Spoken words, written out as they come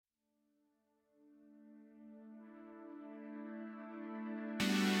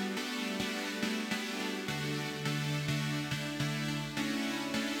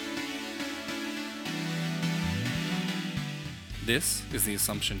This is the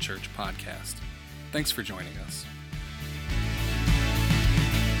Assumption Church podcast. Thanks for joining us.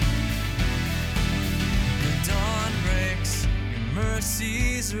 The dawn breaks, your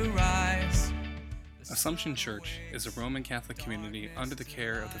mercies arise. Assumption Church is a Roman Catholic community under the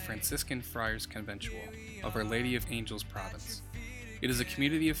care of the Franciscan Friars Conventual of Our Lady of Angels Province. It is a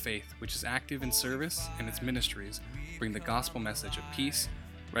community of faith which is active in service, and its ministries bring the gospel message of peace,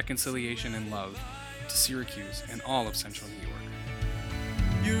 reconciliation, and love to Syracuse and all of central New York.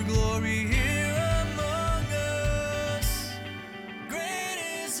 Your glory here among us,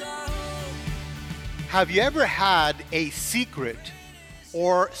 great is our hope. Have you ever had a secret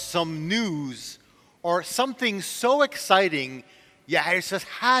or some news or something so exciting you just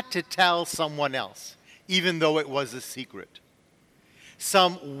had to tell someone else, even though it was a secret?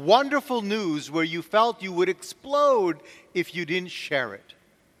 Some wonderful news where you felt you would explode if you didn't share it.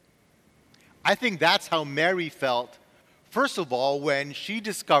 I think that's how Mary felt, first of all, when she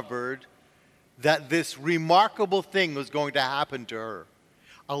discovered that this remarkable thing was going to happen to her.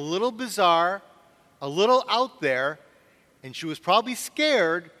 A little bizarre, a little out there, and she was probably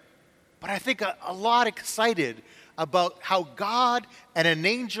scared, but I think a lot excited about how God and an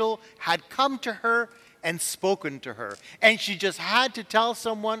angel had come to her and spoken to her. And she just had to tell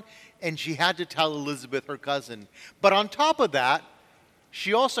someone, and she had to tell Elizabeth, her cousin. But on top of that,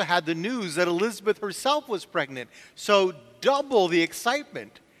 she also had the news that Elizabeth herself was pregnant. So double the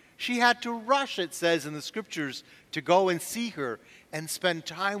excitement. She had to rush, it says in the scriptures, to go and see her and spend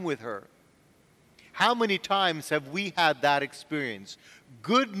time with her. How many times have we had that experience?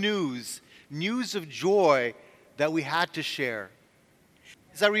 Good news, news of joy that we had to share.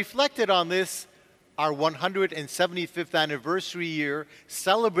 As I reflected on this, our 175th anniversary year,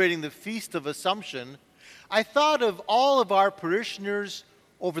 celebrating the Feast of Assumption, I thought of all of our parishioners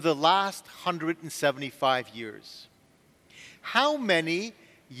over the last 175 years. How many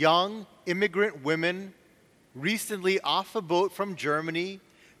young immigrant women recently off a boat from Germany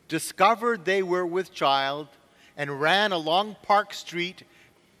discovered they were with child and ran along Park Street to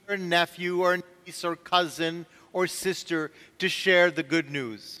their nephew or niece or cousin or sister to share the good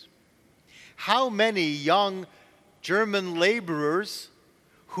news? How many young German laborers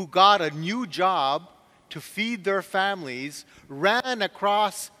who got a new job to feed their families ran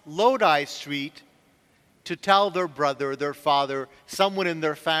across Lodi Street to tell their brother, their father, someone in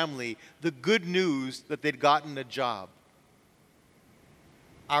their family, the good news that they'd gotten a job?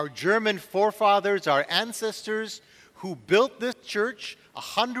 Our German forefathers, our ancestors who built this church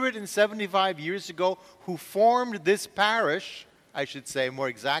 175 years ago, who formed this parish, I should say more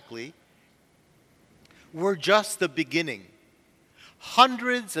exactly, were just the beginning.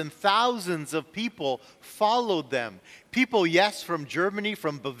 Hundreds and thousands of people followed them. People, yes, from Germany,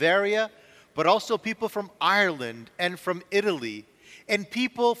 from Bavaria, but also people from Ireland and from Italy. And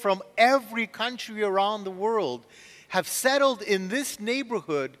people from every country around the world have settled in this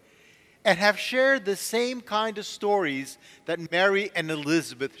neighborhood and have shared the same kind of stories that Mary and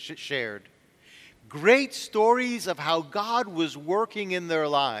Elizabeth shared. Great stories of how God was working in their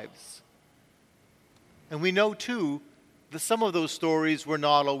lives. And we know, too, that some of those stories were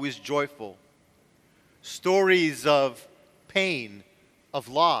not always joyful. Stories of pain, of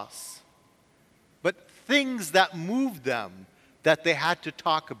loss, but things that moved them that they had to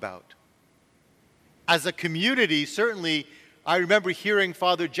talk about. As a community, certainly, I remember hearing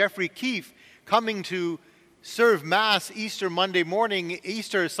Father Jeffrey Keefe coming to serve Mass Easter Sunday morning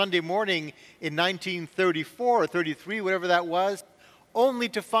in 1934 or 33, whatever that was, only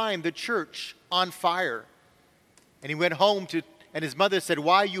to find the church on fire. And he went home and his mother said,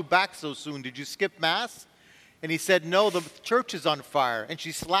 "Why are you back so soon? Did you skip Mass?" And he said, "No, the church is on fire." And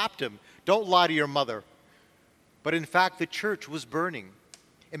she slapped him. "Don't lie to your mother." But in fact, the church was burning.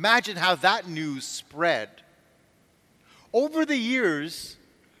 Imagine how that news spread. Over the years,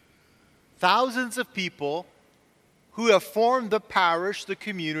 thousands of people who have formed the parish, the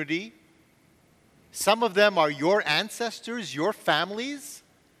community, some of them are your ancestors, your families,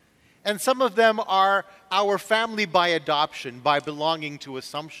 and some of them are our family by adoption, by belonging to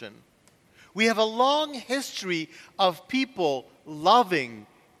Assumption. We have a long history of people loving,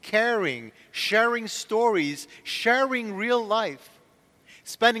 caring, sharing stories, sharing real life,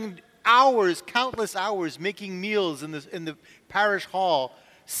 spending hours, countless hours, making meals in the parish hall,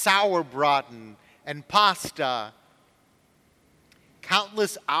 sauerbraten and pasta,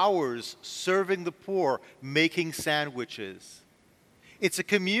 countless hours serving the poor, making sandwiches. It's a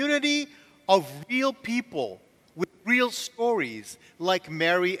community of real people with real stories like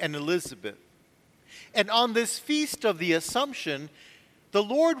Mary and Elizabeth. And on this Feast of the Assumption, the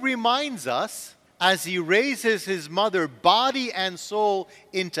Lord reminds us as he raises his mother, body and soul,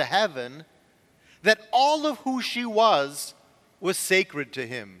 into heaven, that all of who she was sacred to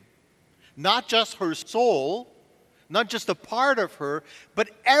him. Not just her soul, not just a part of her, but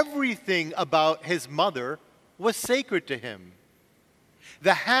everything about his mother was sacred to him.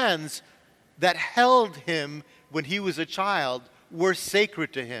 The hands that held him when he was a child were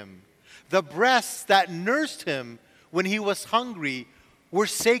sacred to him. The breasts that nursed him when he was hungry were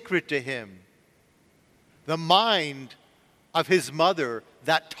sacred to him. The mind of his mother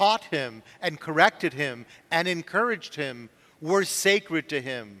that taught him and corrected him and encouraged him were sacred to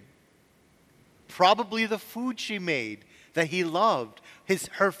him. Probably the food she made that he loved,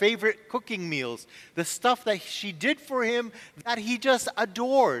 her favorite cooking meals, the stuff that she did for him that he just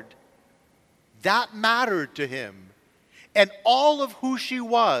adored, that mattered to him. And all of who she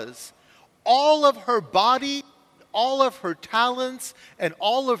was, all of her body, all of her talents, and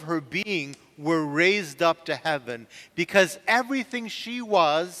all of her being were raised up to heaven because everything she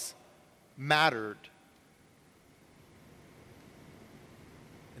was mattered.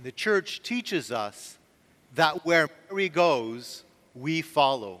 And the church teaches us that where Mary goes, we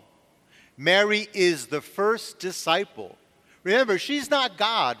follow. Mary is the first disciple. Remember, she's not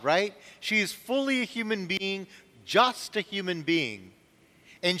God, right? She is fully a human being, just a human being.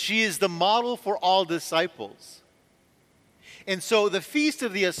 And she is the model for all disciples. And so the Feast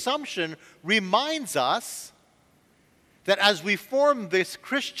of the Assumption reminds us that as we form this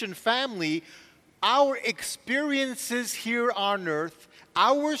Christian family, our experiences here on earth,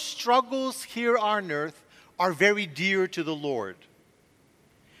 our struggles here on earth are very dear to the Lord.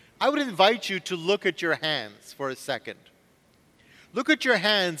 I would invite you to look at your hands for a second. Look at your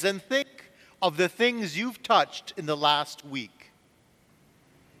hands and think of the things you've touched in the last week.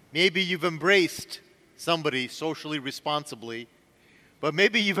 Maybe you've embraced somebody socially responsibly, but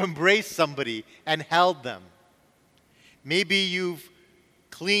maybe you've embraced somebody and held them. Maybe you've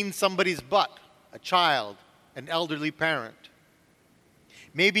cleaned somebody's butt, a child, an elderly parent.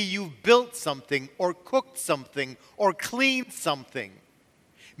 Maybe you've built something or cooked something or cleaned something.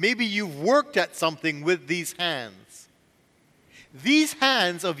 Maybe you've worked at something with these hands. These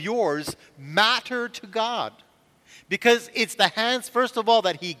hands of yours matter to God because it's the hands, first of all,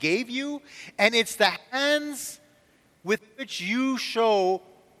 that He gave you, and it's the hands with which you show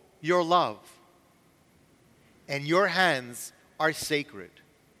your love. And your hands are sacred.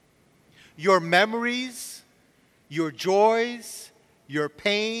 Your memories, your joys, your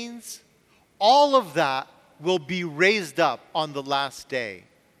pains, all of that will be raised up on the last day.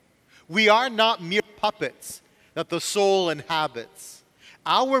 We are not mere puppets that the soul inhabits.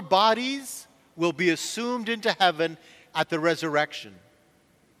 Our bodies will be assumed into heaven at the resurrection.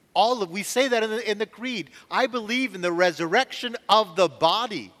 We say that in the creed. I believe in the resurrection of the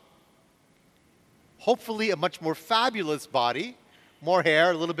body. Hopefully a much more fabulous body, more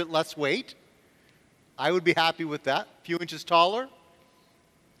hair, a little bit less weight. I would be happy with that, a few inches taller.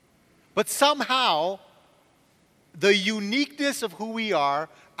 But somehow, the uniqueness of who we are,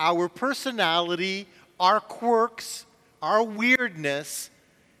 our personality, our quirks, our weirdness,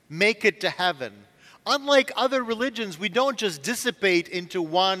 make it to heaven. Unlike other religions, we don't just dissipate into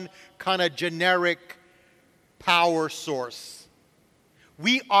one kind of generic power source.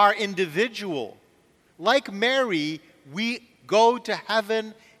 We are individual. Like Mary, we go to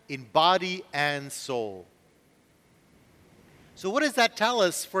heaven in body and soul. So what does that tell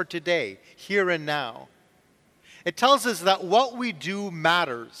us for today, here and now? It tells us that what we do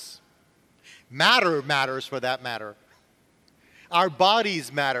matters. Matter matters, for that matter. Our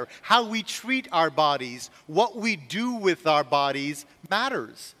bodies matter. How we treat our bodies, what we do with our bodies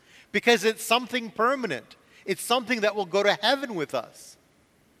matters. Because it's something permanent. It's something that will go to heaven with us.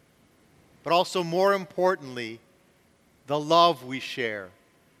 But also, more importantly, the love we share,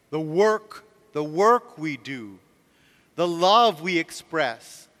 the work we do, the love we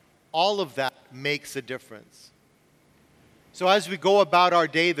express, all of that makes a difference. So as we go about our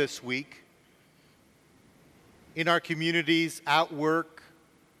day this week, in our communities, at work,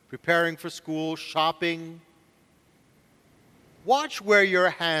 preparing for school, shopping, watch where your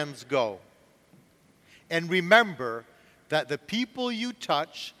hands go. And remember that the people you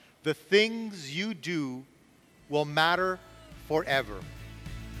touch, the things you do, will matter forever.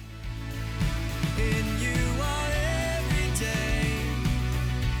 In you our every day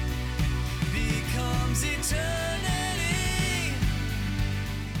becomes eternity.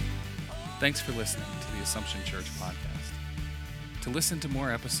 Thanks for listening to the Assumption Church podcast. To listen to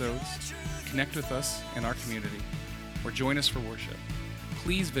more episodes, connect with us in our community, or join us for worship,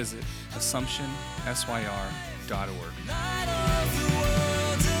 please visit AssumptionSYR.org. Light of the world.